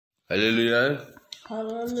அல்லேலூயா.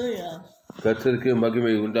 Hallelujah. கர்த்தருக்கு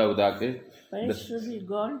மகிமை உண்டாவதாக. Praise be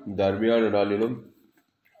God. இந்த அருமையான நாளிலும்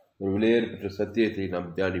ஒரு விலையேறப்பட்ட சத்தியத்தை நாம்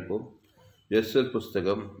தியானிப்போம். எஸ்எல்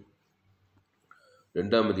புஸ்தகம்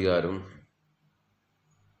 2ஆம் அதிகாரம்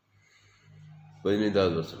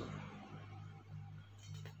 15வது வசனம்.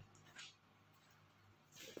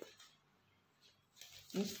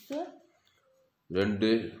 Esther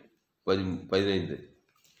 2:15.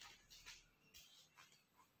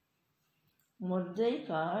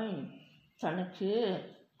 மொர்தெகாய் தனக்கு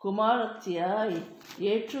குமாரத்தியாய்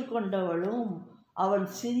ஏற்றுக்கொண்டவளும் அவன்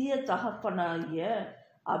சிறிய தகப்பனாகிய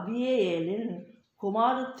அபியேலின்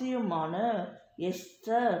குமாரத்தியுமான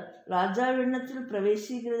எஸ்தர் ராஜாவிடத்தில்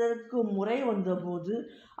பிரவேசிக்கிறதற்கு முறை வந்தபோது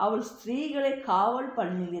அவள் ஸ்திரீகளை காவல்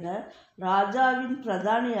பண்ணுகிற ராஜாவின்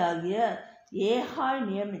பிரதானியாகிய ஏகாய்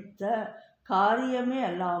நியமித்த காரியமே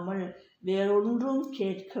அல்லாமல் வேறொன்றும்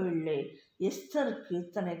கேட்கவில்லை. எஸ்தருக்கு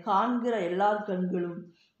தன்னை காண்கிற எல்லா கண்களும்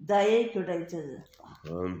தயை கிடைத்தது.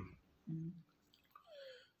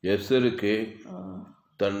 எஸ்தருக்கு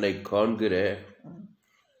தன்னை காண்கிற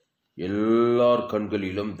எல்லார்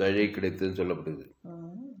கண்களிலும் தயை கிடைத்ததுன்னு சொல்லப்படுது.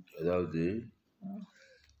 அதாவது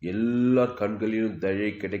எல்லார் கண்களிலும்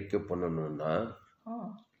தயை கிடைக்க பண்ணணும்னா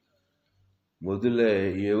முதல்ல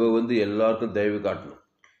எல்லாருக்கும் தயவு காட்டணும்.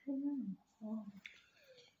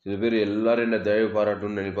 சில பேர் எல்லாரும் என்ன தயவு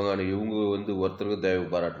பாராட்டணும்னு நினைப்பாங்க. ஆனால் இவங்க ஒருத்தருக்கும் தயவு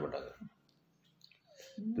பாராட்ட மாட்டாங்க.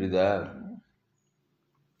 புரியுதா?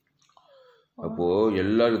 அப்போ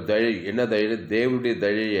எல்லாரும் தயை என்ன தயை? தேவனுடைய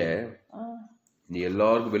தயைய நீ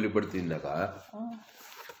எல்லாருக்கும் வெளிப்படுத்தினாக்கா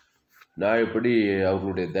நான் எப்படி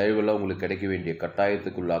அவர்களுடைய தயவெல்லாம் உங்களுக்கு கிடைக்க வேண்டிய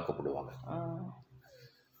கட்டாயத்துக்குள்ள ஆக்கப்படுவாங்க.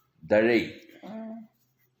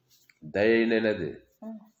 தயைன்னு என்னது?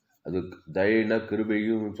 அது தயைனா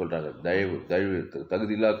கிருபையும் சொல்றாங்க. தயவு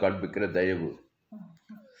தகுதியில்லா காண்பிக்கிற தயவு.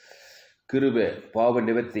 கிருபை பாவ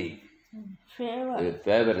நிவர்த்தி.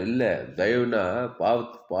 ஃபேவர் இல்லை. தயவுனா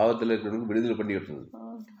பாவத்தில் இருக்கிறவங்களுக்கு விடுதலை பண்ணி விட்டுறது.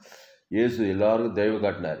 இயேசு எல்லாருக்கும் தயவு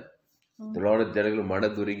காட்டினார். திரளான ஜனங்கள்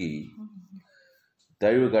மனதுருகி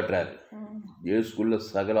தயவு காட்டுறாரு. இயேசுக்குள்ள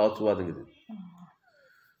சகல ஆசீர்வாதங்குது.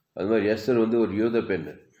 அது மாதிரி எஸ்தர் ஒரு யூத பெண்.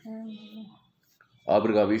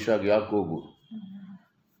 ஆபிரகாம், ஈசாக், யாக்கோபு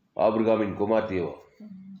ஆபிரகாமின் குமார்த்தியோ.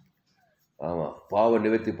 ஆமாம், பாவ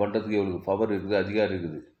நிவர்த்தி பண்ணுறதுக்கு இவளுக்கு பவர் இருக்குது, அதிகாரம்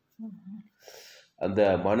இருக்குது. அந்த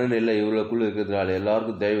மனநிலை இவளுக்குள்ளே இருக்கிறதுனால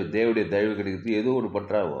எல்லாருக்கும் தேவனுடைய தயவு கிடைக்கிறது. ஏதோ ஒன்று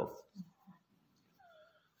பற்றாவோ.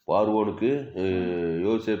 பார்வோனுக்கு,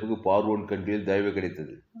 யோசேப்புக்கு பார்வோன் கண்களில் தயவு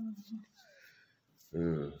கிடைத்தது.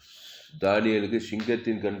 தானியலுக்கு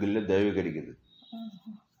சிங்கத்தின் கண்களில் தயவு கிடைக்குது.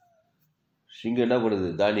 சிங்கம் என்ன பண்ணுது?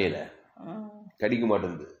 தானியலை கடிக்க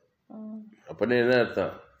மாட்டேங்குது. அப்படின்னா என்ன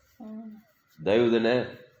அர்த்தம்? தயவு தானே.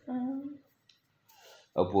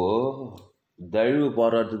 அப்போ தயவு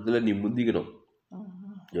பாராட்டத்தில் நீ முந்திக்கணும்.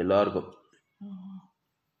 எல்லாருக்கும்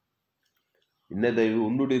என்ன தயவு?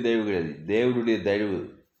 உன்னுடைய தயவு கிடையாது, தேவனுடைய தயவு.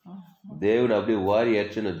 தேவன் அப்படியே வாரி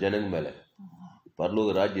அடிச்சணும் ஜனங்க மேல.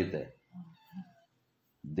 பரலோக ராஜ்யத்தை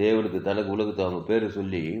தேவனுக்கு தனக்கு உலகத்தை அவங்க பேரை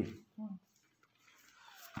சொல்லி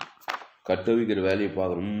கட்டவிக்கிற வேலையை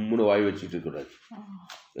பார்க்கணும். மும்முன்னு வாய் வச்சுட்டு இருக்கக்கூடாது.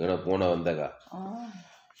 எங்கன்னா போனா வந்தாக்கா.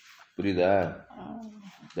 புரியுதா?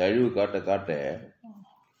 தயவு காட்ட காட்ட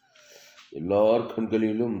எல்லார்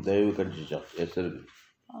கண்களிலும் தயவு கிடைச்சிச்சான் எஸ்தருக்கு.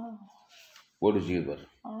 போட்டுச்சு பாரு.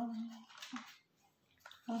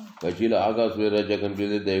 கட்சியில் ஆகாஷ் ராஜா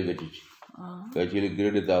கண்களிலே தயவு கட்சிச்சு. கட்சியில்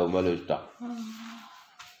கிரீடு தாவு மேலே வச்சுட்டான்.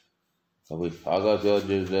 அப்போ ஆகாஷ்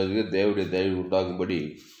ராஜாவுக்கு தேவனுடைய தயவு உண்டாகும்படி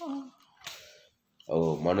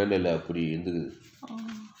மனநிலை அப்படி இருந்துக்குது.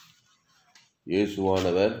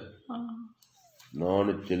 இயேசுவானவர்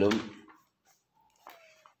நாணத்திலும்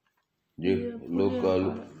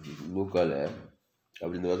லூக்கால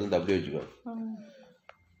அப்படி இந்த வசனத்தை அப்படியே வச்சுக்கோ.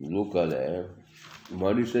 லூக்கால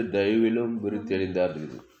மனுஷ தயவிலும் விருத்தி அடைந்தார்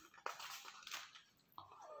இருக்குது.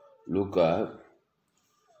 லூக்கா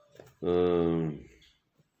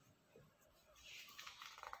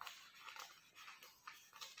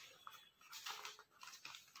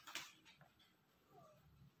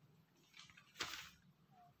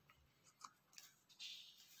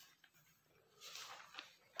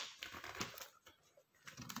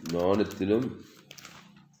ஞானத்திலும்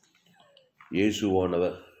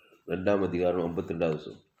இயேசுவானவர் 2ஆம் அதிகாரம் 52வது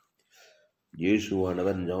வசனம்.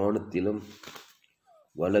 இயேசுவானவர் ஞானத்திலும்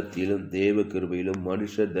வளத்திலும் தேவ கிருபையிலும்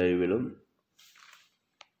மனுஷ தயவிலும்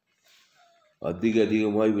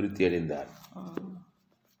அதிகமாய் விருத்தி அடைந்தார்.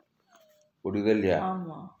 புரியுதல்லையா?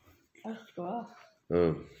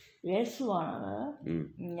 இயேசுவானவர்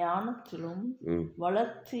ஞானத்திலும்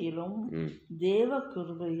வளர்ச்சியிலும் தேவ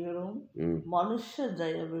கிருபையிலும் மனுஷ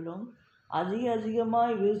தயவிலும்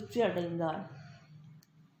அதிகமாய் வீழ்ச்சி அடைந்தார்.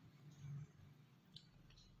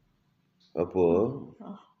 அப்போது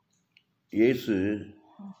இயேசு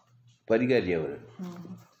பரிகாரி. அவர்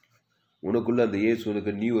உனக்குள்ள அந்த இயேசு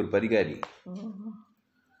உனக்கு, நீ ஒரு பரிகாரி.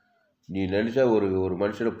 நீ நினச்சா ஒரு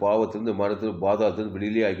மனுஷனை பாவத்திலிருந்து மனத்திலிருந்து பாதாளத்திலிருந்து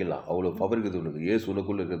வெளியிலே ஆக்கிடலாம். அவ்வளோ பவர் இருக்குது உனக்கு. இயேசு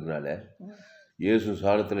உனக்குள்ளே இருக்கிறதுனால, இயேசு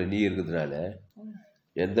சாணத்தில் நீ இருக்கிறதுனால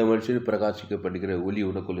எந்த மனுஷனும் பிரகாசிக்க பண்ணிக்கிற ஒளி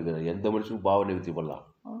உனக்குள்ள இருக்கிற எந்த மனுஷனும் பாவ நிவர்த்தி பண்ணலாம்.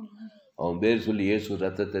 அவன் பேர் சொல்லி இயேசு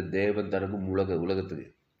ரத்தத்தை தேவன் தனக்கும் உலகத்துக்கு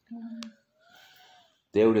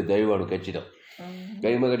தேவனுடைய தெய்வானு கட்சிடம்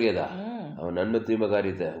கைமை கிடையாதா? அவன் நன்மை தீமை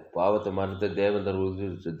காரியத்தை பாவத்தை மரணத்தை தேவன்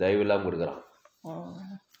தனக்கு தயவு இல்லாமல் கொடுக்குறான்.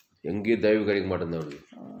 எங்கேயும் தயவு கிடைக்க மாட்டேங்குது.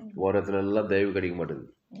 அவனுக்கு போகிறத்துல எல்லாம் தயவு கிடைக்க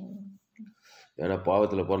மாட்டேங்குது. ஏன்னா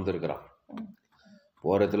பாவத்தில் பிறந்திருக்கிறான்.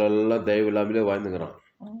 போகிறத்துல எல்லாம் தயவு இல்லாமலே வாழ்ந்துக்கிறான்.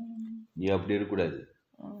 நீ அப்படி இருக்கக்கூடாது.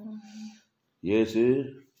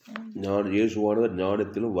 இயேசுவானவர்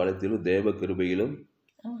ஞானத்திலும் வளத்திலும் தேவ கிருபையிலும்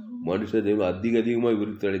மனுஷ தெய்வம் அதிகமாக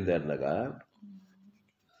விருத்தி அடைந்தார்னாக்கா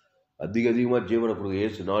அதிகமாக ஜீவனை கொடுக்க.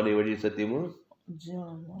 இயேசு நானே வழி சத்தியமும்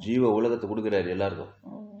ஜீவ உலகத்தை கொடுக்குறாரு. எல்லாருக்கும்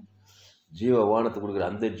ஜீவ வானத்தை கொடுக்குற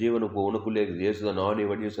அந்த ஜீவன் இப்போ உனக்குள்ளே இருக்குது. இயேசு தான் நானே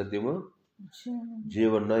வழியும் சத்தியமும்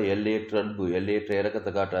ஜீவன்னா எல்லையற்ற அன்பு, எல்லையற்ற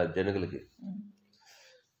இறக்கத்தை காட்டுறாரு ஜனங்களுக்கு.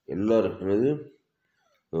 எல்லாரும்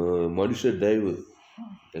மனுஷ தயவு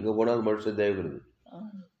எங்கே போனாலும் மனுஷ தயவு இருக்குது.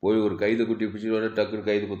 போய் ஒரு கைது குட்டி பிடிச்சிட்டு டக்குன்னு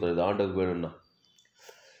கைது குத்துறது ஆண்டதுக்கு வேணும்னா.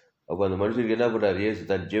 அப்போ அந்த மனுஷனுக்கு என்ன பண்ணுறாரு? இயேசு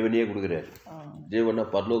தன் ஜீவனையே கொடுக்குறாரு. ஜீவன்னா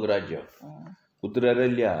பரலோக ராஜ்யம் குத்துறாரா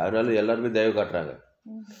இல்லையா? அதனால எல்லாருமே தயவு காட்டுறாங்க.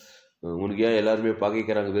 உனக்கு ஏன் எல்லாருமே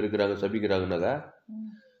பகைக்கிறாங்க, வெறுக்கிறாங்க, சபிக்கிறாங்கனாக்கா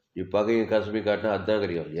நீ பகையும் கசமையும் காட்டினா அதுதான்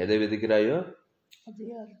கிடைக்கும். எதை விதைக்கிறாயோ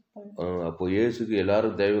அப்போ இயேசுக்கு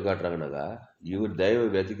எல்லாரும் தயவு காட்டுறாங்கனாக்கா இவர் தயவை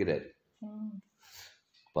விதைக்கிறார்.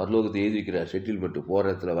 பரலோகத்தை எழுதி வைக்கிறார். செட்டில்மெண்ட் போகிற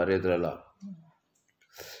இடத்துல வர இடத்துலலாம்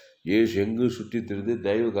இயேசு எங்கும் சுற்றி திருந்து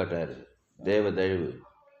தயவு காட்டாரு. தயவு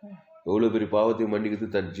எவ்வளோ பெரிய பாவத்தையும் மன்னிக்கிறது.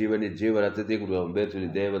 தன் ஜீவ ரத்தத்தையும் கொடுக்குறான். பேர் சொல்லி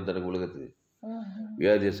தேவன் தனக்கு உலகத்துக்கு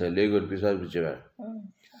வியாதியசன் லேகோன் பிசாசு பிடிச்சவன்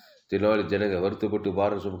திருநாளி ஜனங்க வருத்தப்பட்டு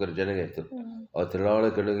பாரம் சுமக்கிற ஜனங்க அவர் திருநாள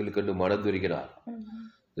கண்ணுகளில் கண்டு மனம் துரிக்கிறார்.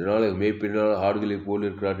 இதனால மேய்ப்பினால் ஆடுகளை போல்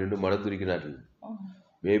இருக்கிறார் என்று மனம் துரிக்கிறார்கள்.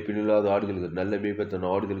 மேய்ப்பினில்லாத ஆடுகளுக்கு நல்ல மேய்ப்பை தன்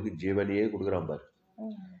ஆடுகளுக்கு ஜீவனையே கொடுக்குறான் பார்.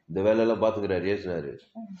 இந்த வேலையெல்லாம் பார்த்துக்கிறார் ஏசுனாரு.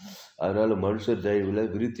 அதனால மனுஷர் தயவுல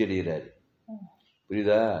விருத்தி அடைகிறாரு.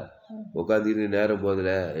 புரியுதா? உட்காந்துட்டு நேரம்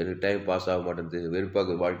போதில் எனக்கு டைம் பாஸ் ஆக மாட்டேங்குது,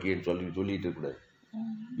 வெறுப்பாக வாழ்க்கைன்னு சொல்லிட்டு இருக்கக்கூடாது.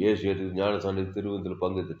 இயேசு எடுத்து ஞானசானத்துக்கு திருவந்தில்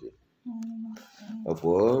பங்குத்துட்டு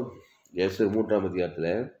அப்போது எஸ்ஸர் 3ஆம்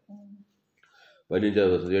அதிகாரத்தில்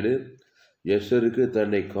 15வது வசனத்தோடு எஸ்ஸருக்கு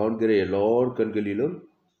தன்னை காண்கிற எல்லார் கண்களிலும்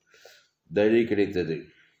தயை கிடைத்தது.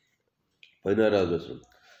 16வது வசனம்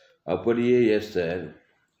அப்படியே எஸ்ஸர்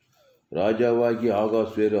ராஜாவாகி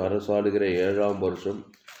ஆகாஸ்வேரு அரசாளுகிற 7ஆம் வருஷம்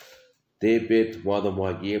தேபேத்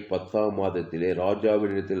மாதமாகிய 10ஆம் மாதத்திலே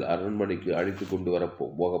ராஜாவினிடத்தில் அரண்மனைக்கு அழைத்து கொண்டு வர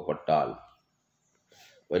போகப்பட்டாள்.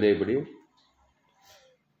 படி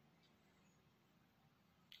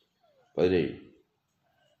 17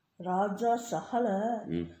 ராஜா சகல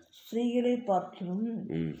ஸ்திரீகளை பார்க்கிலும்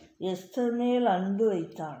எஸ்தர் மேல் அன்பு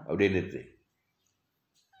வைத்தான். அப்படின்னு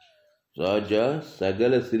ராஜா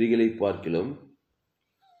சகல ஸ்திரீகளை பார்க்கிலும்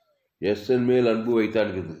எஸ்தர் மேல் அன்பு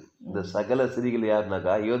வைத்தான். இந்த சகல ஸ்திரீகள்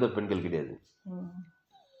யாருனாக்கா யோத பெண்கள் கிடையாது.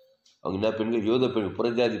 அவங்க என்ன பெண்கள்? யோத பெண்கள்,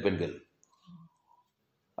 புறஜாதி பெண்கள்.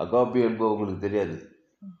 அகாப்பி என்பது அவங்களுக்கு தெரியாது.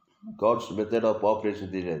 காட்ஸ் மெத்தட் ஆஃப்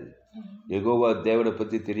ஆப்ரேஷன் தெரியாது. யெகோவா தேவனை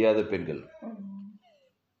பற்றி தெரியாத பெண்கள்.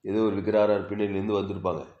 ஏதோ ஒரு விக்கிரகார பின்னணியிலேருந்து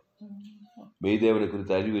வந்திருப்பாங்க. மெய்தேவனை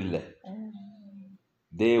குறித்த அறிவு இல்லை,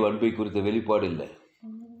 தேவ அன்பை குறித்த வெளிப்பாடு இல்லை.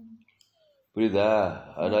 புரியுதா?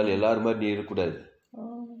 அதனால் எல்லாரும் மாதிரி நீ இருக்கக்கூடாது.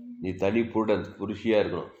 நீ தனி புருஷியாக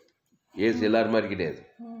இருக்கணும். ஏசு எல்லாரும் மாதிரி கிடையாது.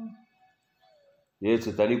 ஏசு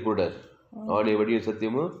தனி புருடர். நானே வடியும்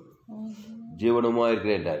சத்தியமும் ஜீவனமாக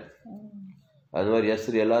இருக்கிறேன்டார். அது மாதிரி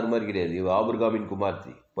எஸ்தர் எல்லாரும் மாதிரி கிடையாது. இவ ஆபிரகாமின்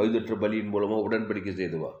குமார்த்தி, பழுதற்ற பலியின் மூலமாக உடன்படிக்கை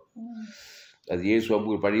செய்துவா. அது இயேசு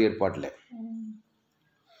அம்பு பழைய ஏற்பாட்டில்.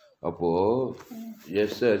 அப்போது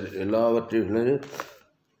எஸ்தர் எல்லாவற்றையும்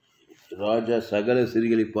ராஜா சகல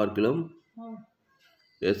ஸ்திரீகளை பார்க்கலாம்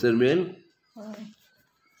எஸ்தர்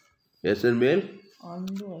மேல்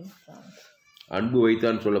அன்பு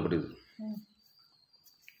வைத்தான் சொல்லப்படுது.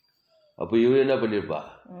 அப்போ இவன் என்ன பண்ணியிருப்பா?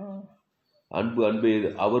 அன்பு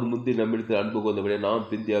அவர் முந்தி நம்மிடத்தில் அன்பு கொண்டபடியே நாம்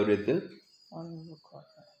பிந்தி அவரிடத்தில்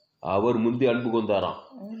அவர் முந்தி அன்பு கொண்டாராம்.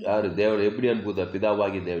 யாரு? தேவன். எப்படி அன்பு கொண்டார்?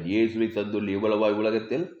 பிதாவாகி தேவன் இயேசுவை தந்துள்ள இவ்வளவாய்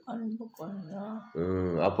உலகத்தில்.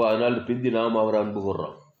 அப்போ அதனால பிந்தி நாம் அவரை அன்பு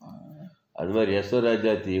கொள்றோம். அது மாதிரி எஸ்தர்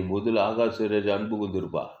ராஜாத்தி முதல் ஆகாச ராஜா அன்பு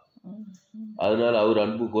கொண்டிருப்பா. அதனால அவர்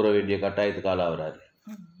அன்பு கூற வேண்டிய கட்டாயத்துக்கு ஆளாகிறாரு.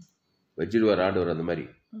 வச்சிருவார் ஆண்டவர். அந்த மாதிரி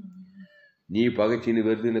நீ பகைச்சின்னு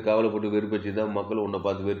வெறுத்துன்னு கவலைப்பட்டு வெறுப்பச்சு தான் மக்கள் உன்னை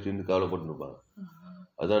பார்த்து வெறுச்சுன்னு கவலைப்பட்டு இருப்பாங்க.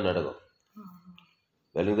 அதுதான் நடக்கும்.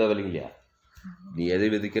 விளங்குதா? விளங்கலையா? நீ எதை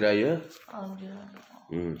விதைக்கிறாயோ.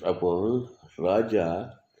 அப்போ ராஜா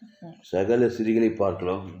சகல ஸ்திரீகளை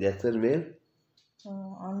பார்க்கலாம் எஸ்தர் மேல்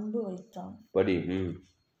அன்பு வைத்தான். படி.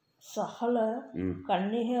 சகல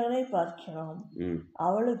கன்னிகளை பார்க்கிறோம்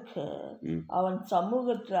அவளுக்கு அவன்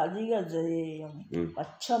சமூகத்தில் அதிக ஜெயம்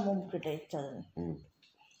பட்சமும் கிடைத்தது.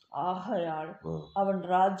 ஆகையால் அவன்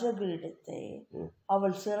ராஜகிரீடத்தை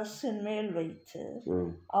அவள் சிரசின் மேல் வைத்து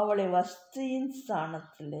அவளை வஸ்தியின்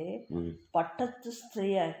ஸ்தானத்திலே பட்டத்து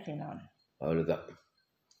ஸ்திரீயாக்கினான். அவ்வளவுதான்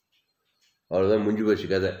முடிஞ்சு போச்சு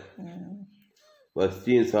கதை.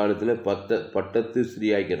 வஸ்தியின் ஸ்தானத்துல பட்டத்து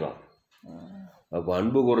ஸ்திரீயாக்கிறான். அப்போ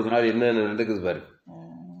அன்பு கூறதுனால என்ன நடக்குது பாரு.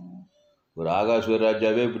 ஒரு ஆகாஸ்வர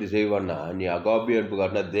ராஜாவே இப்படி செய்வான்னா நீ அகாபி அன்பு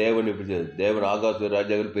காட்டினா தேவன் எப்படி செய்ய? தேவன் ஆகாஸ்வர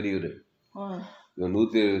ராஜாவே பெரியவர். இவன்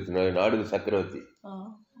 124 நாடுகள் சக்கரவர்த்தி.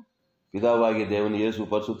 பிதாவாகிய தேவன் இயேசு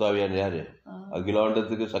பரிசுத்தாவியான யாரு?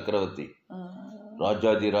 அகிலாண்டத்துக்கு சக்கரவர்த்தி,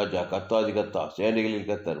 ராஜாதி ராஜா, கத்தாதி கத்தா, சேனைகளில்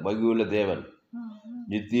கத்தர், மகிழ்வுள்ள தேவன்,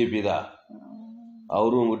 நித்திய பிதா.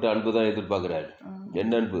 அவரும் உங்ககிட்ட அன்பு தான் எதிர்பார்க்கிறாரு.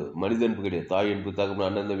 என்ன அன்பு? மனித அன்பு கிடையாது. தாய் அன்பு, தகவல்,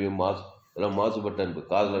 அண்ணன் தம்பி, இதெல்லாம் மாசுபட்ட அன்பு,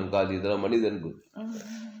 காதலன் காதி, இதெல்லாம் மனித அன்பு.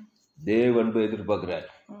 தேவ அன்பு எதிர்பார்க்கிறார்.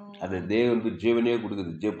 அந்த தேவ அன்பு ஜீவனையே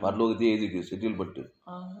கொடுக்குது. பரலோகத்தையே எழுதிக்குது செட்டில் பட்டு.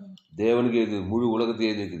 தேவனுக்கு எது முழு உலகத்தையே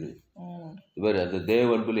எழுதிக்குது. இவர் அந்த தேவ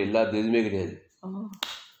அன்புல எல்லா எதுவுமே கிடையாது.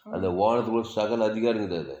 அந்த வானத்துக்குள்ள சகல அதிகாரம்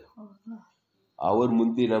கிடையாது. அவர்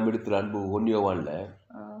முந்தி நம்ம இடத்துல அன்பு ஒன்னியவான்ல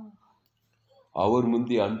அவர்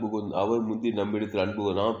முந்தி நம்ம இடத்துல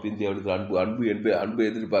அன்பு நான் பிந்தி இடத்துல அன்பு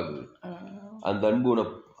எதிர்பார்க்குது. அந்த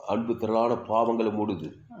அன்பு திரளான பாவங்களை மூடுது.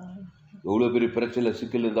 எவ்வளோ பெரிய பிரச்சனை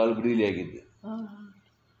சிக்கல் இருந்தாலும் விடுதலை ஆகிடுது.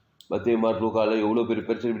 மத்திய மார்க்கால எவ்வளோ பெரிய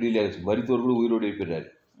பிரச்சனை விடுதலை ஆகிடுச்சு. மரித்தவர்களும் உயிரோடு இருக்கிறார்.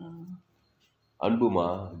 அன்புமா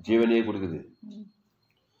ஜீவனையே கொடுக்குது.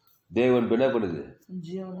 தேவன் என்ன பண்ணுது?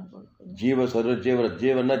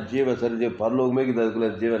 ஜீவன்னா பரலோகமே இருக்குது. அதுக்குள்ள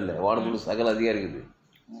ஜீவன்ல வானத்துக்கு சகல அதிகாரம் இருக்குது.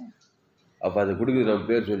 அப்போ அதை கொடுக்குது நம்ம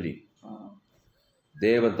பேர் சொல்லி.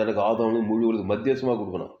 தேவன் தனக்கு ஆதாமுக்கு முழு உலகத்துக்கு மத்தியசமாக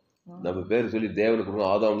கொடுக்கணும். நம்ம பேர் சொல்லி தேவனை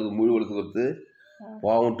கொடுக்கணும். ஆதாமுக்கு முழு உலகத்துக்கு கொடுத்து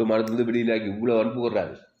பாவம்ட்டு மனத்திலிருந்து வெளியிலாக்கி இவ்வளோ அன்பு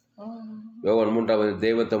கொடுறாரு. யோவான் 3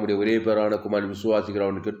 தேவன் தம்முடைய ஒரே பேரான குமாரன்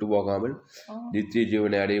விசுவாசிக்கிறவன் கெட்டு போகாமல் நித்திய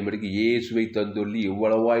ஜீவனை அடையும்படிக்கு இயேசுவை தந்துள்ளி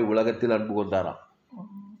இவ்வளவாய் உலகத்தில் அன்பு கொண்டாராம்.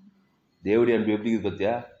 தேவனுடைய அன்பு எப்படி இருக்குது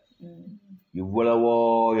பார்த்தியா? இவ்வளவோ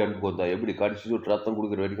அன்பு கொண்டா. எப்படி கடிச்சு விட்டு ரத்தம்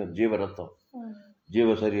கொடுக்குற வரைக்கும் ஜீவ ரத்தம் ஜீவ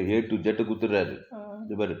சரி ஏட்டு ஜெட்டு குத்துறாரு.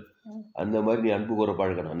 இது பாரு, அந்த மாதிரி நீ அன்பு கூற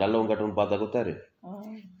பழக்கணும். நல்லவன் கட்டணும்னு பார்த்தா குத்தாரு.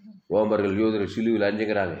 ரோமர்கள் யூதர்கள் சிலுவையில்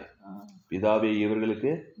அஞ்சுங்கிறாங்க. பிதாவே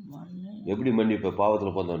இவர்களுக்கு எப்படி மன்னிப்ப?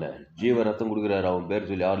 பாவத்தில் போந்தவன ஜீவ ரத்தம் கொடுக்குறாரு. அவன் பேர்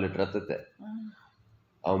சொல்லி 6 லிட்டர் ரத்தத்தை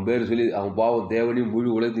அவன் பேர் சொல்லி அவன் பாவம் தேவனையும் முழு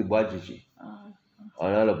உலகத்தையும் பாதிச்சிச்சு.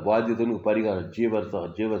 அதனால பாதித்தவனுக்கு பரிகாரம்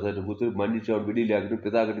ஜீவரத்தம் ஜீவ சட்டை கொடுத்து மன்னிச்சு அவன் விடியில் ஆகிட்டு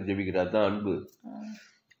பிதா கிட்ட ஜெபிக்கிறார். அதுதான் அன்பு.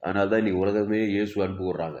 அதனால தான் இன்னைக்கு உலகமே இயேசு அன்பு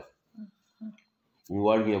கூடுறாங்க. உன்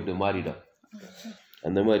வாழ்க்கை அப்படி மாறிடும்.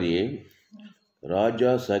 அந்த மாதிரி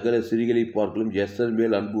ராஜா சகல ஸ்திரீகளை பார்க்கலும் எஸ்தர்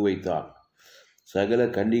மேல் அன்பு வைத்தான். சகல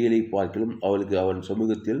கன்னிகளை பார்க்கலும் அவளுக்கு அவன்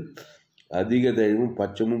சமூகத்தில் அதிக தைரியமும்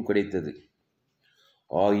பட்சமும் கிடைத்தது.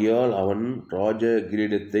 ஆகையால் அவன் ராஜ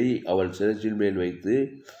கிரீடத்தை அவள் சிரசின் மேல் வைத்து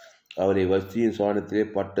அவளை வஸ்தியின் சாணத்திலே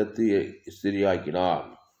பட்டத்து ஸ்திரியாக்கினான்.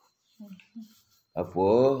 அப்போ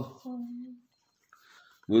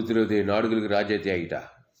 127 நாடுகளுக்கு ராஜ்யத்தை ஆகிட்டா.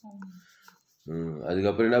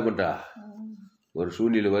 அதுக்கப்புறம் என்ன பண்றா? ஒரு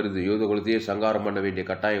சூழ்நிலை வருது. யூத குலத்தையே சங்காரம் பண்ண வேண்டிய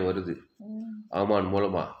கட்டாயம் வருது ஆமான்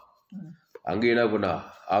மூலமா. அங்கே என்ன பண்ணா?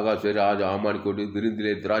 ஆகாசரி ஆமான் கொண்டு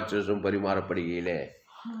விருந்திலே திராட்சரசம் பரிமாறப்படுகையிலே.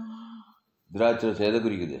 திராட்சரசம் எதை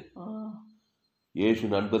குறிக்குது?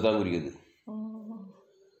 இயேசு அன்பு தான் குறிக்குது.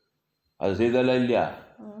 அது செய்தாலாம் இல்லையா?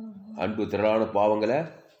 அன்பு திரளான பாவங்களை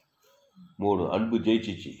 3 அன்பு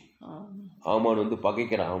ஜெயிச்சிச்சு. ஆமான்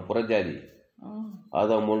பகைக்கிறான். அவன் புறஜாதி.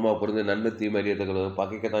 அதான் மூலமாக பிறந்த நன்மை தீமறியதை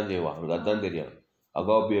பகைக்கத்தான் செய்வான். அவனுக்கு அதுதான் தெரியும்.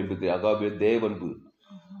 அகாபி அன்பு அகாபி தேவ அன்பு.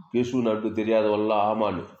 கிறிஸ்துவின் அன்பு தெரியாதவெல்லாம்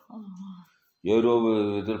ஆமான்னு ஏதோ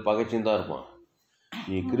இதில் பகைச்சுன்னு தான் இருப்பான்.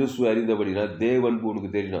 நீ கிறிஸ்துவ அறிந்தபடினா தேவ அன்பு உனக்கு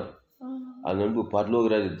தெரியணும். அந்த அன்பு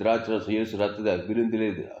பரலோகராஜ் திராட்சரசம் இயேசு ரத்தத்தை விருந்திலே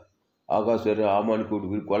ஆகாசர் ஆமான்னு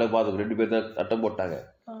கூப்பிட்டு கொலை பாதகம் 2 பேர் தான் சட்டம் போட்டாங்க.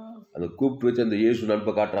 அந்த கூப்பிட்டு வச்சு அந்த இயேசு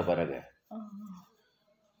நண்பை காட்டுறா பாருங்க.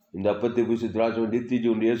 இந்த அப்பத்தை பூசி திராட்சை நித்தி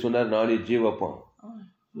ஜீவன் இயேசு சொன்னார், நானே ஜீவப்பம்.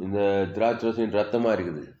 இந்த திராட்சரசம் ரத்தமாக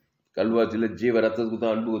இருக்குது. கல்வாச்சியில் ஜீவ ரத்தத்துக்கு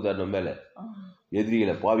தான் அன்பு கொடுத்தார் நம்ம மேலே.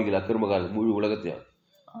 எதிரிகளை பாவிகளை அக்கிரமக்காரர்கள் முழு உலகத்தையும்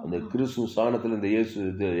அந்த கிறிஸ்து ஸ்தானத்தில் இந்த இயேசு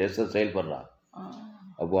எஸ்எஸ் செயல்படுறா.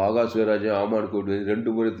 அப்போ ஆகாஸ்வராஜன் ஆமான் கூட்டு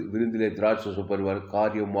 2 முறை விருந்திலே திராட்சரசம் பரிவார்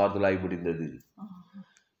காரியம் மாறுதலாகி முடிந்தது.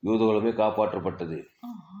 யூதகுலமே காப்பாற்றப்பட்டது.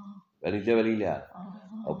 வேலைச்சா வேலையிலையா?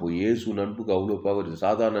 அப்போ இயேசு நண்புக்கு அவ்வளோ பவர்.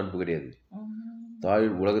 சாதாரண அன்பு கிடையாது. தாய்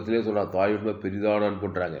உலகத்திலே சொல்றா தாயுமே பெரிதான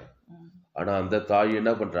அன்புன்றாங்க. ஆனால் அந்த தாய்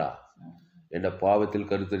என்ன பண்ணுறா? என்ற பாவத்தில்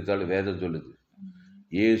கருத்தரித்தாலும் வேதம் சொல்லுது.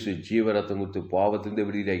 இயேசு ஜீவ ரத்தம் கொடுத்து பாவத்திலிருந்து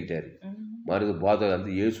விடுதலையாக்கிட்டாரு. மருந்து பாதகம் அந்த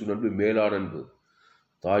இயேசு அன்பு மேலான அன்பு.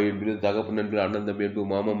 தாய் அன்பிலும் தகப்பன் அன்பில் அண்ணன் தம்பி அன்பு,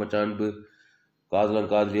 மாமா மச்சான் அன்பு, காதலன்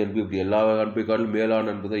காதலி அன்பு, இப்படி எல்லா அன்பை காட்டிலும்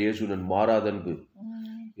மேலான அன்பு தான் இயேசு அன்பு. மாறாத அன்பு.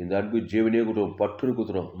 இந்த அன்பு ஜீவனே குத்துறோம், பற்று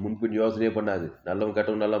குத்துறோம். முன்பின் யோசனையே பண்ணாது. நல்லவன்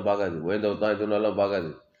கெட்டவன் நல்லா பார்க்காது. உயர்ந்தவன் தான் இதுவும் நல்லா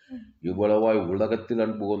பார்க்காது. இவ்வளவாய் உலகத்தில்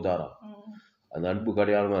அன்பு கொண்டாராம். அந்த அன்பு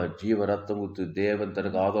கடையாளமா ஜீவ ரத்தம் குத்து தேவன்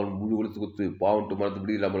தனக்கு ஆதரவு முழு கொடுத்து குத்து பாவன்ட்டு மனத்து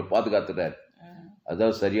இப்படி நம்மளை பாதுகாத்துட்டார்.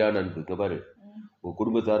 அதுதான் சரியான அன்பு. இங்கே பாரு, உன்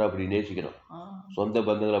குடும்பத்தாரை அப்படி நேசிக்கணும், சொந்த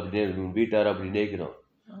பந்தங்கள் அப்படி நேசிக்கணும், வீட்டாரை அப்படி நேசிக்கணும்,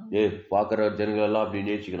 பார்க்குற ஜனங்களெல்லாம் அப்படி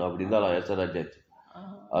நேசிக்கணும். அப்படி இருந்தாலும் எஸ்ராஜாச்சு.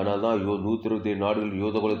 அதனால தான் 127 நாடுகள்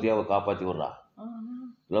யூத குலத்தையே அவள் காப்பாற்றி விட்றா.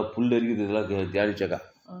 இதெல்லாம் புல் இருக்குது. இதெல்லாம் தியானிச்சாக்கா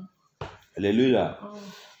இல்லையா?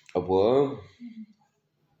 அப்போது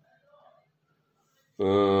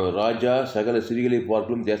ராஜா சகல சிறிகளை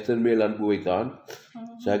பார்க்கலும் எஸ்தர் மேல் அன்பு வைத்தான்.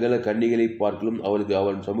 சகல கன்னிகளை பார்க்கலும் அவளுக்கு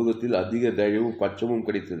அவன் சமூகத்தில் அதிக தயவும் பட்சமும்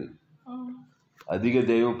கிடைத்தது. அதிக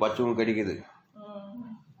தெய்வம் பட்சமும் கிடைக்குது.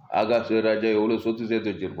 ஆகாஷ் ராஜா எவ்வளோ சொத்து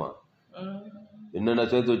சேர்த்து வச்சிருப்பான், என்னென்ன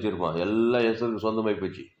சேர்த்து வச்சிருப்பான், எல்லாம் எஸ்தருக்கு சொந்தமாகி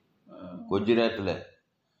போச்சு கொஞ்ச நேரத்தில்.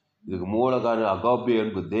 இதுக்கு மூல காரணம் அகாப்பி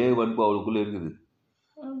அன்பு, தேவ அன்பு அவளுக்குள்ளே இருக்குது.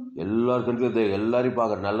 எல்லாருக்கும் எல்லாரையும்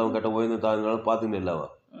பார்க்குற நல்லவன் கட்ட போயிருந்த தாழ்ந்தாலும் பார்த்துக்கிட்டு இல்லாவா.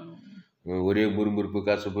 ஒரே முறுமுறுப்பு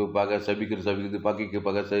கசப்பு பார்க்க சபிக்கிறது பகைக்கு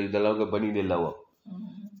இதெல்லாம் பண்ணிட்டு இல்லாவோ.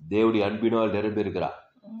 தேவனுடைய அன்பினால் நிரம்பியிருக்கிறா.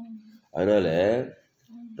 அதனால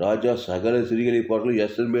ராஜா சகல சிறிகளை பார்க்கலும்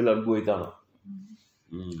எஸ்தர் மேல் அன்பு வைத்தானா.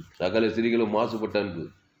 சகல சிறிகளும் மாசுபட்ட அன்பு.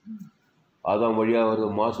 அதான் வழியாக வருது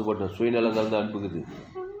மாசுபட்ட சுயநலம் கலந்த அன்புக்குது.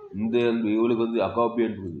 இந்த அன்பு இவளுக்கு வந்து அகாப்பி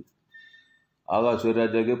அன்புக்குது. ஆகாஷ்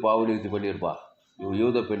ராஜாவுக்கே பாவ நிறுத்தி பண்ணியிருப்பா. இவ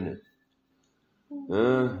யூத பெண்ணு,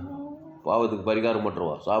 பாவத்துக்கு பரிகாரம்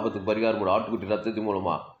பண்ணுறவா, சாபத்துக்கு பரிகாரம் பண்ண ஆட்டுக்குட்டி ரத்தத்தின்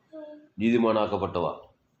மூலமா நீதிமான ஆக்கப்பட்டவா,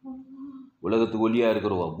 உலகத்துக்கு ஒளியாக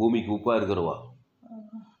இருக்கிறவா, பூமிக்கு உப்பாக இருக்கிறவா.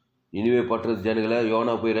 இனிமே பற்றது ஜனங்களை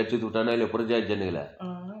யோனா போய் ரசித்து விட்டானா இல்லை புரஜா ஜனங்களை.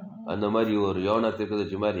 அந்த மாதிரி ஒரு யோனா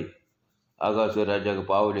திருக்கதச்சு மாதிரி ஆகாஷ ராஜாவுக்கு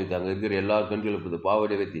பாவ நிறுத்தி அங்கே இருக்கிற எல்லாரும் கண்களும் பாவ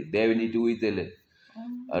நிறுத்தி தேவ நீட்டு ஊய்த்தல்.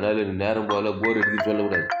 அதனால எனக்கு நேரம் போகல, போர் எடுக்குன்னு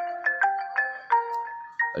சொல்லக்கூடாது.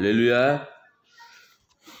 அல்லேலூயா.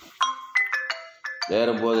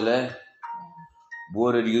 நேரம் போதில்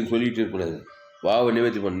போர் அடிக்குதுன்னு சொல்லிட்டு இருக்கக்கூடாது. பாவ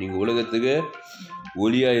நிவர்த்தி பண்ண நீங்கள் உலகத்துக்கு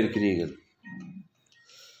ஒளியாக இருக்கிறீர்கள்.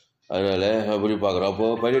 அதனால அப்படி பார்க்குறோம். அப்போ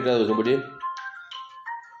 18வது வருஷப்படி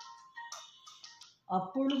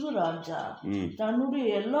அப்பொழுது ராஜா தன்னுடைய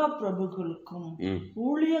எல்லா பிரபுக்களுக்கும்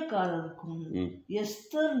ஊழியக்காரருக்கும்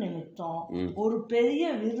எஸ்தர் நிமித்தம் ஒரு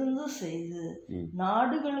பெரிய விருந்து செய்து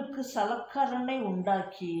நாடுகளுக்கு சலக்கரணை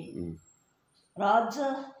உண்டாக்கி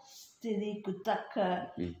ராஜஸ்திதிக்கு தக்க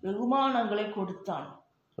வெகுமானங்களை கொடுத்தான்.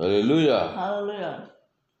 அல்லேலூயா. அல்லேலூயா.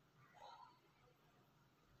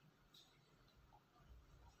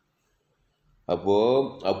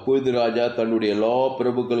 அப்பொழுது ராஜா தன்னுடைய எல்லா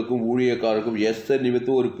பிரபுக்களுக்கும் ஊழியக்காரருக்கும் எஸ்தர்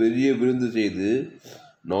நிமித்தம் ஒரு பெரிய விருந்து செய்து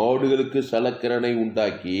நாடுகளுக்கு சலக்கரணை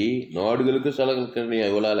உண்டாக்கி, நாடுகளுக்கு சலக்கரணை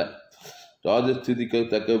இவளால ராஜஸ்திதிக்கு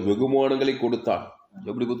தக்க வெகுமானங்களை கொடுத்தான்.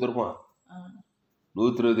 எப்படி கொடுத்துருப்பான்?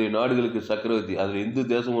 120 நாடுகளுக்கு சக்கரவர்த்தி. அதில் இந்து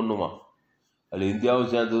தேசம் ஒன்றுமா, அதில்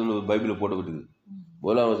இந்தியாவும் சேர்ந்ததுன்னு பைபிளில் போட்டப்பட்டுக்குது.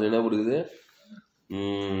 முதலாம் வருஷம் என்ன கொடுக்குது?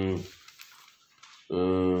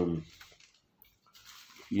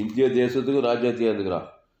 இந்திய தேசத்துக்கு ராஜாத்தியா இருந்துக்கிறான்.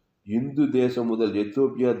 இந்து தேசம் முதல்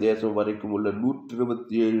எத்தியோப்பியா தேசம் வரைக்கும் உள்ள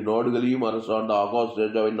 127 நாடுகளையும் அரசாண்ட ஆகாஷ்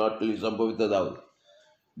ராஜாவின் நாட்களில் சம்பவித்ததாவது.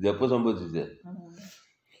 இது எப்போ சம்பவிச்சது?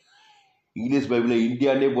 இங்கிலீஷ் பைபிளில்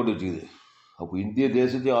இந்தியானே போட்டு வச்சுக்குது. அப்போ இந்திய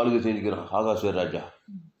தேசத்தையும் ஆளுகை செஞ்சுக்கிறான் ஆகாஷ் ராஜா.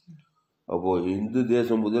 அப்போது இந்து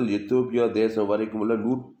தேசம் முதல் எத்தியோப்பியா தேசம் வரைக்கும் உள்ள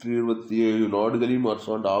 127 நாடுகளையும்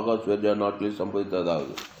அரசாண்ட ஆகாஷ் ராஜா நாட்களில்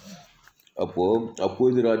சம்பவித்ததாவது.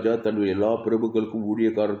 அப்போது ராஜா தன்னுடைய எல்லா பிரபுக்களுக்கும்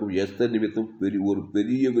ஊழியக்காரருக்கும் எஸ்தர் நிமித்தம் ஒரு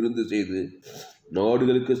பெரிய விருந்து செய்து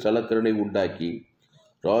நாடுகளுக்கு சலக்கரணை உண்டாக்கி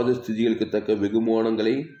ராஜஸ்திதிக்கு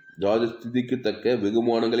தக்க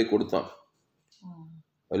வெகுமானங்களை கொடுத்தான்.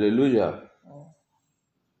 அல்லேலூயா.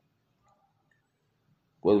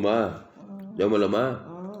 போதுமா? ஜெபமா?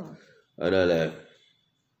 அதனால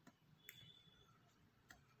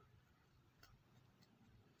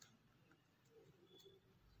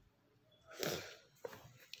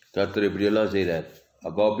கர்த்தர் இப்படியெல்லாம் செய்கிறார்.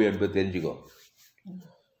 அகாப்பி அன்பை தெரிஞ்சுக்கோ.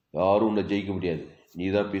 யாரும் உன்னை ஜெயிக்க முடியாது. நீ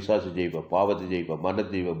தான் பிசாசு ஜெயிப்ப, பாவத்தை ஜெயிப்ப,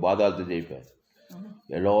 மரணத்தை ஜெயிப்ப, பாதாளத்தை ஜெயிப்ப.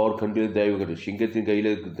 எல்லாரும் கண்டிலும் தயவு கிடைக்கும். சிங்கத்தின் கையில்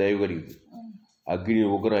தயவு கிடைக்குது. அக்னி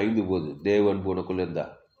உக்கரம் 5 போகுது. தேவ அன்பு உனக்குள்ளே இருந்தா.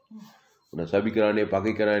 உன்னை சபிக்கிறானே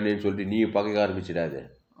பகைக்கிறானேன்னு சொல்லிட்டு நீ பகைக்க ஆரம்பிச்சிடாத.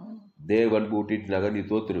 தேவ அன்பு விட்டுட்டு நகர் நீ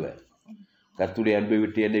தோத்துருவேன். கர்த்தருடைய அன்பை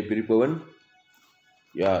விட்டு என்னை பிரிப்பவன்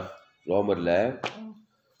யார்? ரோமரில்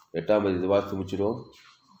 8ஆம் வாசித்து முடிச்சிடும்.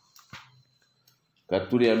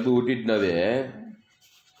 கர்த்தருடைய அன்பு விட்டுட்டுனாவே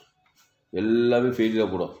எல்லாமே ஃபெயிலியராக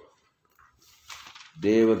போடும்.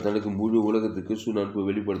 தேவன் தனக்கு முழு உலகத்துக்கு கிறிஸ்துவின் அன்பு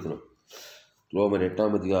வெளிப்படுத்தணும். ரோமர்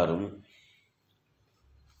 8:36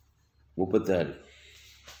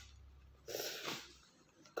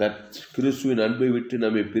 கிறிஸ்துவின் அன்பை விட்டு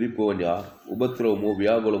நம்மை பிரிப்பவன் யார்? உபத்திரவமோ,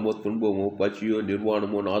 வியாகுலமோ, துன்பமோ, பசியோ,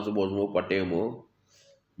 நிர்வாணமோ, நாசமோசமோ, பட்டயமோ.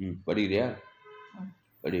 படிக்கிறியா?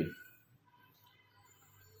 படி.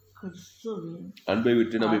 அன்பை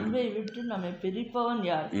விட்டு நம்மை பிரிப்பவன்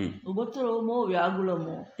யார்? உபத்திரவமோ,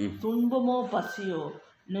 வியாகுலமோ, துன்பமோ, பசியோ,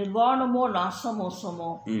 நிர்வாணமோ,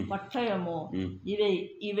 நாசமோசமோ, பட்டயமோ,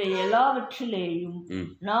 இவை எல்லாவற்றிலேயும்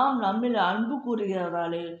நாம் நம்மில் அன்பு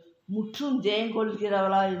கூறுகிறவராலே முற்றும் ஜெயம்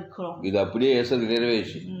கொள்கிறவளா இருக்கிறோம். இது அப்படியே எஸ்எல்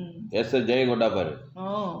நிறைவேறிச்சு. எஸ்எல் ஜெயம் கொண்டா பாரு.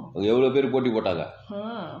 அங்க எவ்வளவு பேர் போட்டி போட்டாங்க.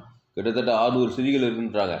 கிட்டத்தட்ட 600 ஸ்திரீகள்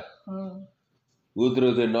இருக்குன்றாங்க.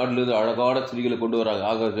 120 நாட்டுல இருந்து அழகான ஸ்திரீகளை கொண்டு வராங்க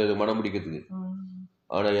ஆகாச மனம் முடிக்கிறதுக்கு.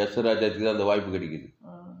 ஆனா எஸ்எல் ராஜாத்துக்கு தான் அந்த வாய்ப்பு கிடைக்குது.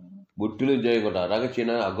 முற்றிலும் ஜெயம் கொண்டா.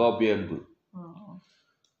 ரகசியனா அகாபிய அன்பு.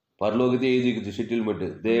 பரலோகத்தையே எழுதிக்கிறது செட்டில்மெண்ட்.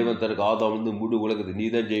 தேவன் தனக்கு ஆதாம்லேருந்து முழு உலகத்தை நீ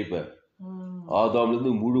தான் ஜெயிப்ப.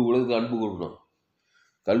 ஆதாம்லேருந்து முழு உலகத்துக்கு அன்பு கொடுக்கணும்.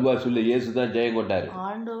 கல்வாரியில் இயேசு தான் ஜெயம் கொண்டாரு.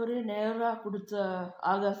 ஆண்டவரே நேரா கொடுத்த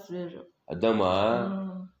ஆகாஷ் வேறு. அதாம்மா,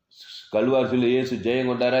 கல்வாரியில் இயேசு ஜெயம்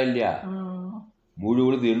கொண்டாரா இல்லையா? முழு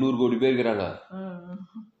உலகத்து 800 கோடி பேர் இருக்கிறாங்க.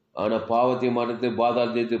 ஆனா பாவத்தை மறந்து பாதாள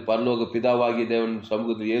ஜெயித்து பரலோக பிதாவாகி தேவன்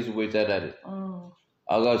சமூகத்தில் இயேசு போய் சேர்றாரு.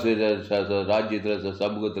 ஆகாஷ் ராஜ்யத்துல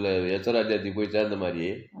சமூகத்துல எசராஜாத்தி போய் சேர்ந்த மாதிரி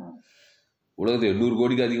உலகத்துல 800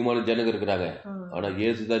 கோடிக்கு அதிகமான ஜனங்க இருக்கிறாங்க. ஆனா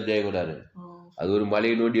இயேசு தான் ஜெயம் கொண்டாரு. அது ஒரு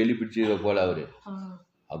மலையை நோண்டி எழுப்பிடுச்சு போல அவரு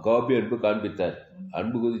அகாபி அன்பு காண்பித்தார்.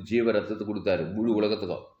 அன்பு கொடுத்து ஜீவ ரத்தத்தை கொடுத்தாரு முழு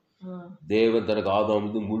உலகத்துக்கும். தேவன் தனக்கு ஆதாம்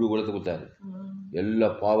வந்து முழு உலகத்தை கொடுத்தாரு. எல்லா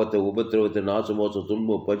பாவத்தை, உபத்திரவத்தை, நாசம், மோசம்,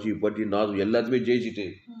 துன்பம், பட்டி நாசம் எல்லாத்தையுமே ஜெயிச்சுட்டு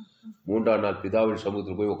 3ஆம் நாள் பிதாவின்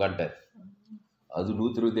சமூகத்தில் போய் உட்காந்துட்டார். அது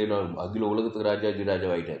 127 நாள் அகில உலகத்துக்கு ராஜாஜி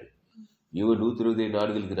ராஜாவாயிட்டார். இவன் 127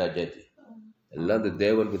 நாடுகளுக்கு ராஜாஜி. எல்லாம் இந்த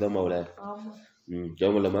தேவன் பிதாமாவில.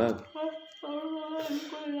 ஜெபமில்லமா?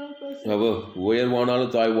 அவ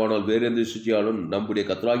உயர்வானாலும் தாழ்வானாலும் வேற எந்த சிருஷ்டியாலும் நம்முடைய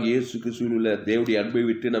கர்த்தராகிய இயேசு கிறிஸ்துவில் உள்ள தேவனுடைய அன்பை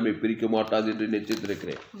விட்டு நம்மை பிரிக்க மாட்டாது என்று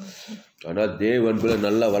நிச்சயித்திருக்கிறேன். ஆனால் தேவ அன்புல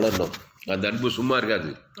நல்லா வளரணும். அந்த அன்பு சும்மா இருக்காது.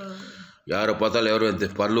 யாரை பார்த்தாலும் யாரும் அந்த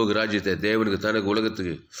பரலோக ராஜ்யத்தை தேவனுக்கு தனக்கு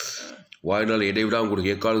உலகத்துக்கு வாய்நாள் இடைவிடாமல்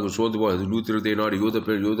கொடுக்கும். எக்காலுக்கு சோர்ந்து போகாது. 127 நாடு யூத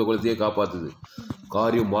குலத்தையே காப்பாற்றுது.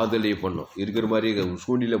 காரியம் மாதலையே பண்ணணும். இருக்கிற மாதிரி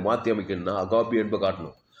சூழ்நிலை மாற்றி அமைக்கணும்னா அகாபி அன்பை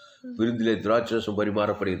காட்டணும். விருந்திலே திராட்சரசம்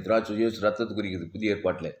பரிமாறப்படுகிறது. திராட்சை ரத்தத்தை குறிக்குது புதிய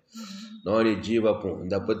ஏற்பாட்டில். நானே ஜீவாப்போம்.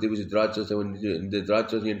 இந்த அப்பத்தை வச்சு திராட்சரசம், இந்த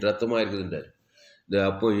திராட்சரசம் என் ரத்தமாக இருக்குதுன்றார். இந்த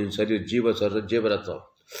அப்போ என் சரீரம் ஜீவ ரத்தம்.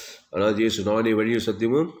 ஆனால் இயேசு நானே வழியும்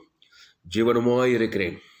சத்தியமும் ஜீவனமாய்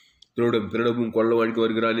இருக்கிறேன். திருடமும் கொள்ள வழிக்கு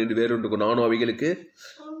வருகிறான் என்று வேறொன்று நானும் அவைகளுக்கு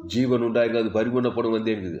ஜீவன் உண்டாயிருக்காது பரிபூர்ணப்படும்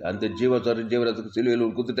வந்தேங்குது. அந்த ஜீவரத்துக்கு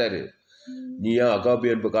சிலுவையில் குத்துட்டாரு. நீ ஏன் அகாபி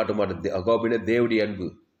அன்பு காட்ட மாட்டேன்? அகாபினா தேவடைய அன்பு.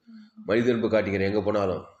 மனித அன்பு காட்டிக்கிறேன். எங்கே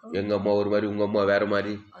போனாலும் எங்கள் அம்மா ஒரு மாதிரி, உங்கள் அம்மா வேறு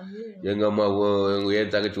மாதிரி, எங்கள் அம்மா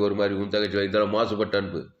என் தங்கச்சி ஒரு மாதிரி, உன் தங்கச்சி இதெல்லாம் மாசுபட்ட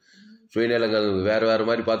அன்பு. சுயநலங்கள் வேறு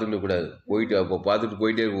மாதிரி பார்த்துக்க கூடாது. போயிட்டு அப்போ பார்த்துட்டு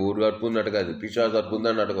போயிட்டே இருக்கும். ஒரு அற்புதம் நடக்காது. பிசாசு அற்புதம்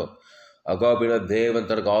தான் நடக்கும். அகாபினா தேவன்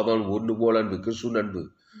தனக்கு ஆதாம் ஒன்று போல அன்பு, கிறிஸ்துவின் அன்பு.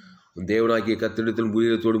 தேவனாக்கிய கத்திடத்தில்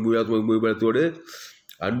முயலத்தோடு முயலத்தோடு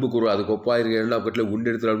அன்பு கூறுவா. அதுக்கு ஒப்பாயிருக்க எல்லா கட்டிலும்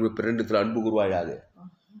உன்னிடத்தில் அன்பு, பிறனிடத்தில் அன்பு கூறுவாயாக.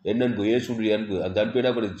 என்ன அன்பு? இயேசுடைய அன்பு. அந்த அன்பு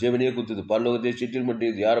என்ன பண்ணுது? ஜீவனையே குத்துது. பரலோகத்தையே செட்டில்மெண்ட்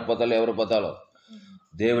இது. யாரை பார்த்தாலும் எவரை பார்த்தாலும்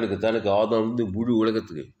தேவனுக்கு தனக்கு ஆதாம் வந்து முழு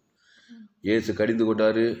உலகத்துக்கு. இயேசு கடிந்து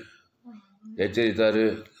கொண்டாரு, எச்சரித்தாரு.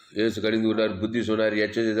 இயேசு கடிந்து கொண்டார், புத்தி சொன்னார்,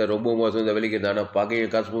 எச்சரித்தார். ரொம்ப மோசம் இந்த வேலைக்கு. ஆனால் பகையை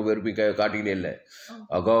கசமும் வெறுப்பி காட்டிக்கினே இல்லை.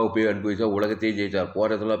 அகாவை போய் அனுபவிச்சா உலகத்தையே ஜெயித்தார்.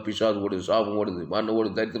 போகிறதெல்லாம் பிசாசு ஓடுது, சாபம் ஓடுது, மரணம்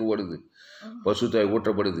ஓடுது, தரித்திரம் ஓடுது, பசுத்தாய்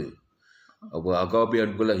ஊற்றப்படுது. அப்போ அகாபி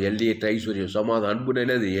அன்புல எல்லையற்ற ஐஸ்வர்யம், சமாதானம். அன்புன்னு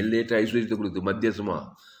என்னது? எல்லையற்ற ஐஸ்வர்யத்தை கொடுத்து மத்தியசமா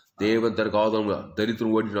தேவன் தனக்கு ஆதாம்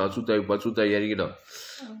தரித்திரம் ஓடினான். பசுத்தாய் இறங்கினான்.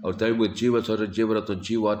 அவர் தவிர ஜீவரத்தம்,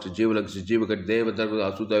 ஜீவாற்று, ஜீவலங்கு, ஜீவகட்டி தேவன் தனக்கு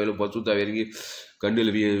அசுத்தாவிலும் பசுத்தாய் இறங்கி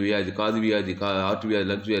கண்ணில் வியாதி, காது வியாதி, ஆற்று வியாதி,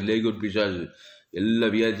 லங்ஸ் வியாதி, லேகோன் பிசாசு எல்லா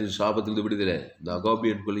வியாதியும் சாபத்திலிருந்து விடுதலை. இந்த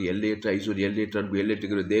அகாபி அன்புல எல்லையற்ற ஐஸ்வர்யம், எல்லையற்ற அன்பு,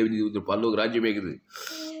 எல்லையற்ற தேவன் பல்லோக ராஜ்யம் இருக்குது.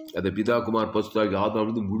 அந்த பிதா குமார் பசுத்தாகி ஆதாம்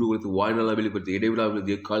வந்து முழு உலகத்துக்கு வாய்நாளாக வெளிப்படுத்து,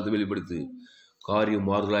 இடைவிடாமல் எக்காலத்தை வெளிப்படுத்து. காரியம்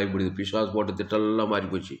மாறுதலாகி முடியுது. பிசாஸ் போட்ட திட்டம்லாம் மாறி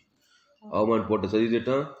போச்சு. அவமான் போட்ட சதி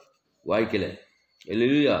திட்டம் வாய்க்கல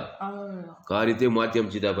இல்லையா? காரியத்தையே மாற்றி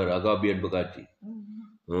அமைச்சுட்டா பாரு அகாபி அன்பு காட்சி.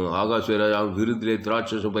 ஆகாஸ்வரர் அவன் விருந்திலே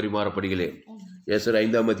திராட்சரசம் பரிமாறப்படுகளே. ஏசர்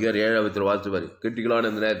 5:7 வாசிப்பாரு. கிரிட்டிக்கலான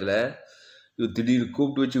அந்த நேரத்தில் இவர் திடீர்னு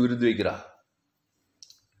கூப்பிட்டு வச்சு விருந்து வைக்கிறா.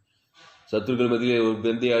 சத்துருக்கள் மத்தியில் ஒரு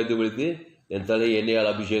பெந்தையை அழைத்து விழித்து என் தலையை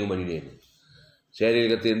எண்ணெயால் அபிஷேகம் பண்ணினேன்.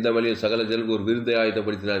 சேரீரகத்தை எந்த வழியில் சகல ஜனங்களுக்கு ஒரு விருந்தை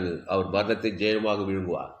ஆயத்தப்படுத்தினாங்க. அவர் மரணத்தை ஜெயமாக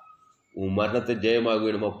விழுங்குவார். உன் மரணத்தை ஜெயமாக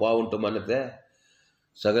வேணுமா? பாவுன்ட்ட மரணத்தை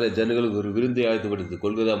சகல ஜனங்களுக்கு ஒரு விருந்தை ஆயத்தப்படுத்து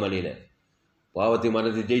கொல்கதா மலையில். பாவத்தை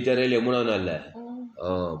மரணத்தை ஜெயிச்சாரே இல்லையா 3ஆவது நாளில்?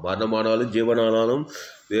 மரணமானாலும் ஜீவனானாலும்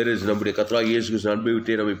வேறு நம்முடைய கர்த்தராகிய இயேசு கிறிஸ்து அன்பை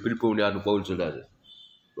விட்டே நம்மை பிரிப்பவன் யாருன்னு பவுல் சொல்றாரு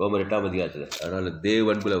ரோமர் 8ஆம் அதிகாரத்தில். அதனால் தேவ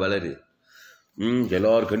அன்புல வளரு.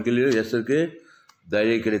 எல்லார் கண்களிலும் எஸ்தருக்கு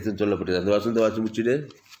தயை கிடைத்துன்னு சொல்லப்பட்டது. அந்த வசந்த வாசி முடிச்சுட்டு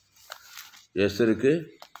எஸ்தருக்கு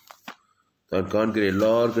தான் காண்கிற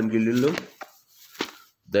எல்லார் கண்களிலும்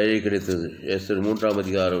தயை கிடைத்தது. எஸ்தர் 3ஆம்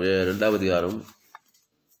அதிகாரம் 2ஆம் அதிகாரம்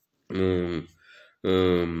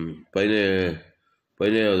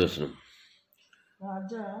 17வது வசனம்.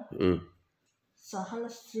 ராஜா சகல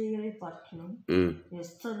ஸ்திரீகளை பார்க்கிலும்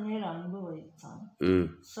எஸ்தர் மேல் அன்பு வைத்தான்.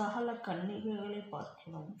 சகல கன்னிகைகளை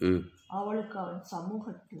பார்க்கிலும் அவளுக்கு அவன்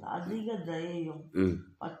சமூகத்தில் அதிக தயையும்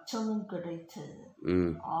பட்சமும் கிடைத்தது.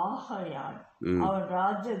 ஆகையால் அவன்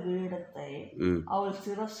ராஜ பீடத்தை அவள்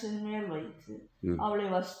சிரசின் மேல் வைத்து அவளை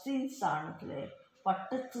வஸ்தியின் ஸ்தானத்திலே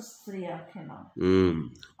பட்டத்து ஸ்திரீயாக்கினான்.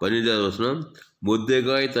 15வது வசனம்.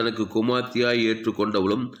 மொர்தெகாய் தனக்கு குமார்த்தியாய்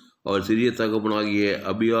ஏற்றுக்கொண்டவளும் அவள் சிறிய தகப்பனாகிய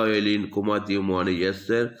அபியாயலின் குமார்த்தியுமான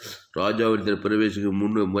எஸ்தர் ராஜாவின் பிரவேசிக்கு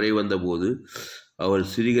முறை வந்தபோது அவள்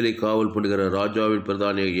சிறிகளை காவல் பண்ணுகிற ராஜாவின்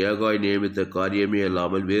பிரதான ஏகாய் நியமித்த காரியமே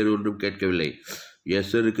அல்லாமல் வேறொன்றும் கேட்கவில்லை.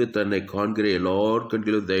 எஸ்தருக்கு தன்னை காண்கிற எல்லார்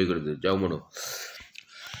கண்களிலும் தயவுகிறது. ஜெபம்.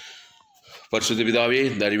 பரிசுத்த பிதாவே,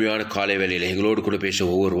 இந்த அருமையான காலை வேளையில் எங்களோடு கூட பேச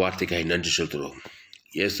ஒவ்வொரு வார்த்தைக்காய் நன்றி செலுத்துகிறோம்.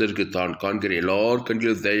 எஸ்தருக்கு தான் காண்கிற எல்லார்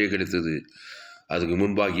கண்களிலும் தயவு கிடைத்தது. அதுக்கு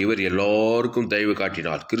முன்பாக இவர் எல்லாருக்கும் தயவு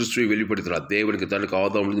காட்டினார். கிறிஸ்துவை வெளிப்படுத்தினார். தேவனுக்கு தனக்கு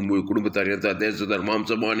ஆதாம் குடும்பத்தார் தேசத்தார்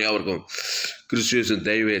மாம்சமானி அவருக்கும் கிறிஸ்துவின்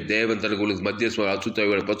தயவே தேவன் தனக்கு உள்ளது மத்திய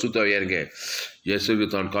அசுத்தாவை பசுத்தாவை இறங்க. எஸ்தருக்கு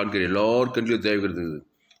தான் காண்கிற எல்லார் கண்களிலும் தயவு கிடைத்தது.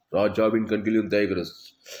 ராஜாவின் கண்களிலும் தயவு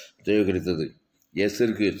கிடைத்தது.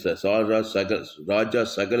 எஸ்தருக்கு ராஜா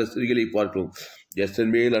சகல ஸ்திரீகளை பார்க்கும் எஸ்தர்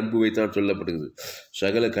மேல் அன்பு வைத்தான் சொல்லப்படுகிறது.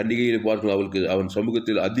 சகல கன்னிகைகளை பார்க்கும் அவளுக்கு அவன்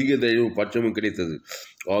சமூகத்தில் அதிக தயவும் பட்சமும் கிடைத்தது.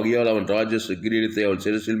 ஆகையால் அவன் ராஜ கிரீடத்தை அவள்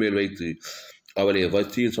சிரசில் மேல் வைத்து அவளை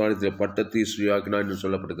வஸ்தியின் சாணத்தில் பட்டத்தை ஸ்ரீயாக்கினான் என்று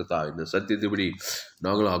சொல்லப்பட்டிருக்கா. இந்த சத்தியத்தைப்படி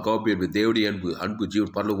நாங்களும் அகாப்பி என்பது தேவடைய அன்பு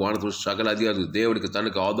ஜீவன் பரலோக வானத்தோடு சகல அதிகாரம் தேவனுக்கு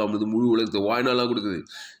தனக்கு ஆதாம் முழு உலகத்தை வாய்நாளாக கொடுக்குது.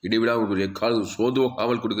 இடைவிடாமல் எக்காலம்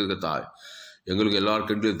சோதுவாமல் கொடுக்குறது தாய். எங்களுக்கு எல்லார்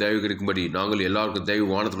கண்களிலும் தயவு கிடைக்கும்படி நாங்கள் எல்லாருக்கும் தயவு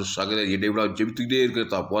வானத்தில் சகல இடைவிடா ஜெபித்துக்கிட்டே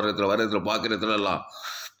இருக்கிறதா. போகிற இடத்துல வர இடத்துல பார்க்குற இடத்துல எல்லாம்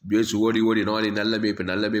பேசு ஓடி நாளை நல்ல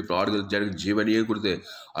மேய்ப்பு ஆடுகள் ஜனக்கு ஜீவனையே கொடுத்து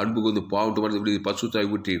அன்புக்கு வந்து பாவட்டு மனது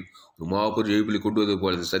பசுத்தாய் ஊற்றி ஒரு மாபெரும் ஜெயிப்பில் கொண்டு வந்தது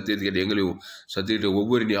போல சத்தியத்தை கேட்டு எங்களையும் சத்தியத்தை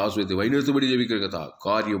ஒவ்வொரு நீ ஆசிரியத்தை வைநிறுத்தபடி ஜெபிக்கிறக்கத்தா.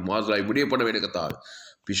 காரியம் மாதலாய் முடிய பண்ண வேண்டியக்கத்தா.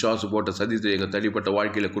 பிசாசு போட்ட சத்தியத்தில் எங்கள் தனிப்பட்ட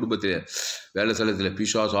வாழ்க்கையில் குடும்பத்தில் வேலை ஸ்தலத்தில்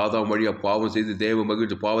பிசாசு ஆதாம் வழியாக பாவம் செய்து தேவ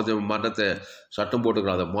மகிழ்ச்சி பாவத்தை மரணத்தை சட்டம்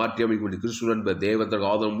போட்டுக்கிறான். அதை மாற்றி அமைக்க வேண்டிய கிறிஸ்து நண்பர் தேவத்தற்கு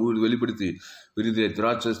ஆதாம் முழு வெளிப்படுத்தி விருதியை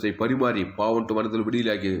திராட்சத்தை பரிமாறி பாவன்ட்டு மரணத்தில்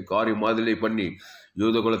விடியலாக்கி காரியம் மாதிரி பண்ணி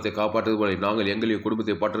யூத குலத்தை காப்பாற்றுவது போல நாங்கள் எங்களையும்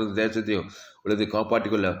குடும்பத்தை பற்றது தேசத்தையும் உலகத்தை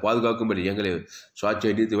காப்பாற்றிக்கொள்ள பாதுகாக்கும்படி எங்களை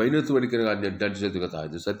சாட்சியை நீத்து வைநிறுத்து படிக்கிற நன்றி சேர்த்துக்கத்தா.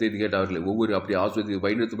 இந்த சத்தியத்தை கேட்ட அவர்களை ஒவ்வொரு அப்படி ஆஸ்வதி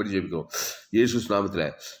வைநிறுத்தும்படி ஜெபிக்கிறோம். இயேசு நாமத்தில்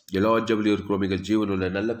எல்லா ஜபலியும் இருக்கிறோம் எங்கள் ஜீவன் உள்ள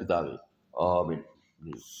நல்ல பிதாவே. ஆமென்.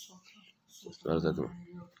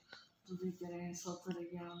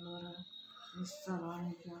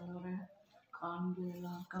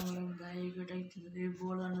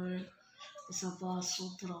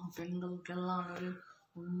 சூத்திரம் பெண்களுக்கெல்லாம்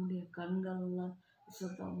உன்னுடைய கண்கள்ல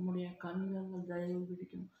உம்முடைய கண்கள்ல தயவு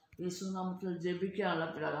கிடைக்கும். இயேசு நாமத்தில் ஜெபிக்க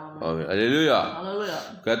அழைப்பிடலாம்.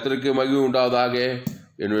 கர்த்தருக்கு மகிமை உண்டாவதாக.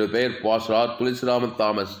 என்னுடைய பெயர் பாஸ்டர் துளசிராமன்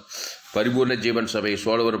தாமஸ். பரிபூர்ண ஜீவன் சபை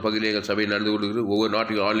சோழவரம் பகுதியில் எங்கள் சபை நடந்து கொண்டிருக்கிறது. ஒவ்வொரு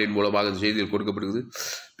நாட்டுக்கும் ஆன்லைன் மூலமாக இந்த செய்திகள் கொடுக்கப்படுகிறது.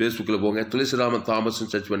 ஃபேஸ்புக்கில் போங்க, துளசிராமன்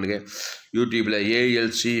தாமஸ்ன்னு சர்ச் பண்ணுங்கள். யூடியூப்பில்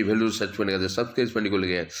ஏஎல்சி வெள்ளூர் சர்ச் பண்ணுங்கள். அதை சப்ஸ்கிரைப்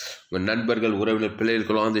பண்ணிக்கொள்ளுங்க. உங்கள் நண்பர்கள் உறவினர்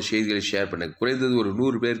பிள்ளைகளுக்கெல்லாம் அந்த செய்திகளை ஷேர் பண்ணுங்கள். குறைந்தது ஒரு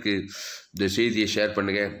 100 பேருக்கு இந்த செய்தியை ஷேர்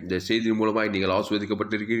பண்ணுங்கள். இந்த செய்தி மூலமாக நீங்கள்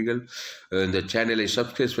ஆஸ்வதிக்கப்பட்டிருக்கிறீர்கள். இந்த சேனலை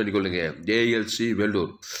சப்ஸ்கிரைப் பண்ணிக்கொள்ளுங்கள். ALC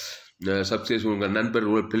Vellur subscribe. உங்கள் நண்பர்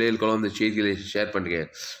பிள்ளைகளுக்கெல்லாம் அந்த செய்திகளை ஷேர் பண்ணுங்கள்.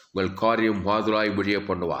 உங்கள் காரியம் மாதுராய் முடிய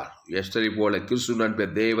பண்ணுவார். எஸ்தரை போல கிறிஸ்து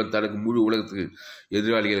நண்பர் தேவன் தனக்கு முழு உலகத்துக்கு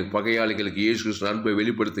எதிராளிகளுக்கு பகையாளிகளுக்கு இயேசு கிறிஸ்து நண்பை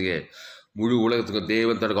வெளிப்படுத்துங்க. முழு உலகத்துக்கும்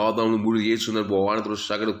தேவன் தனக்கு ஆதாம் முழு இயேசு நண்பர் வானத்தில்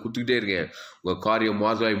சகல குத்திக்கிட்டே இருங்க. உங்கள் காரியம்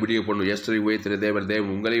மாதுராய் முடிய பண்ணும். எஸ்தரை உயர்த்தின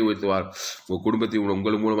தேவன் உங்களையும் உயர்த்துவார். உங்கள் குடும்பத்தை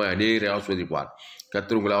உங்கள் மூலமாக அநேகரை ஆஸ்வதிப்பார்.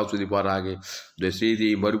 கர்த்தர் உங்களை ஆஸ்வதிப்பாராக. இந்த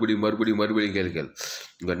செய்தியை மறுபடியும் கேளுங்கள்.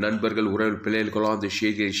 உங்கள் நண்பர்கள் உறவினர் பிள்ளைகளுக்கெல்லாம் அந்த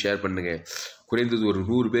செய்தியை ஷேர் பண்ணுங்கள். குறைந்தது ஒரு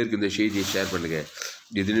 100 பேருக்கு இந்த செய்தியை ஷேர் பண்ணுங்கள்.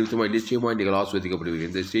 இது நிமித்தமாக நிச்சயமாக நீங்கள்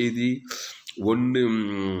ஆஸ்வதிக்கப்படுவீர்கள். இந்த செய்தி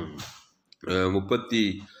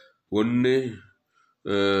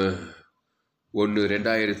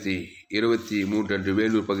 31/1/2023 அன்று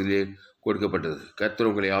வேலூர் பகுதியில் கொடுக்கப்பட்டது. கர்த்தர்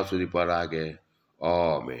உங்களை ஆஸ்வதிப்பாராக.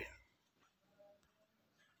 ஆமென்.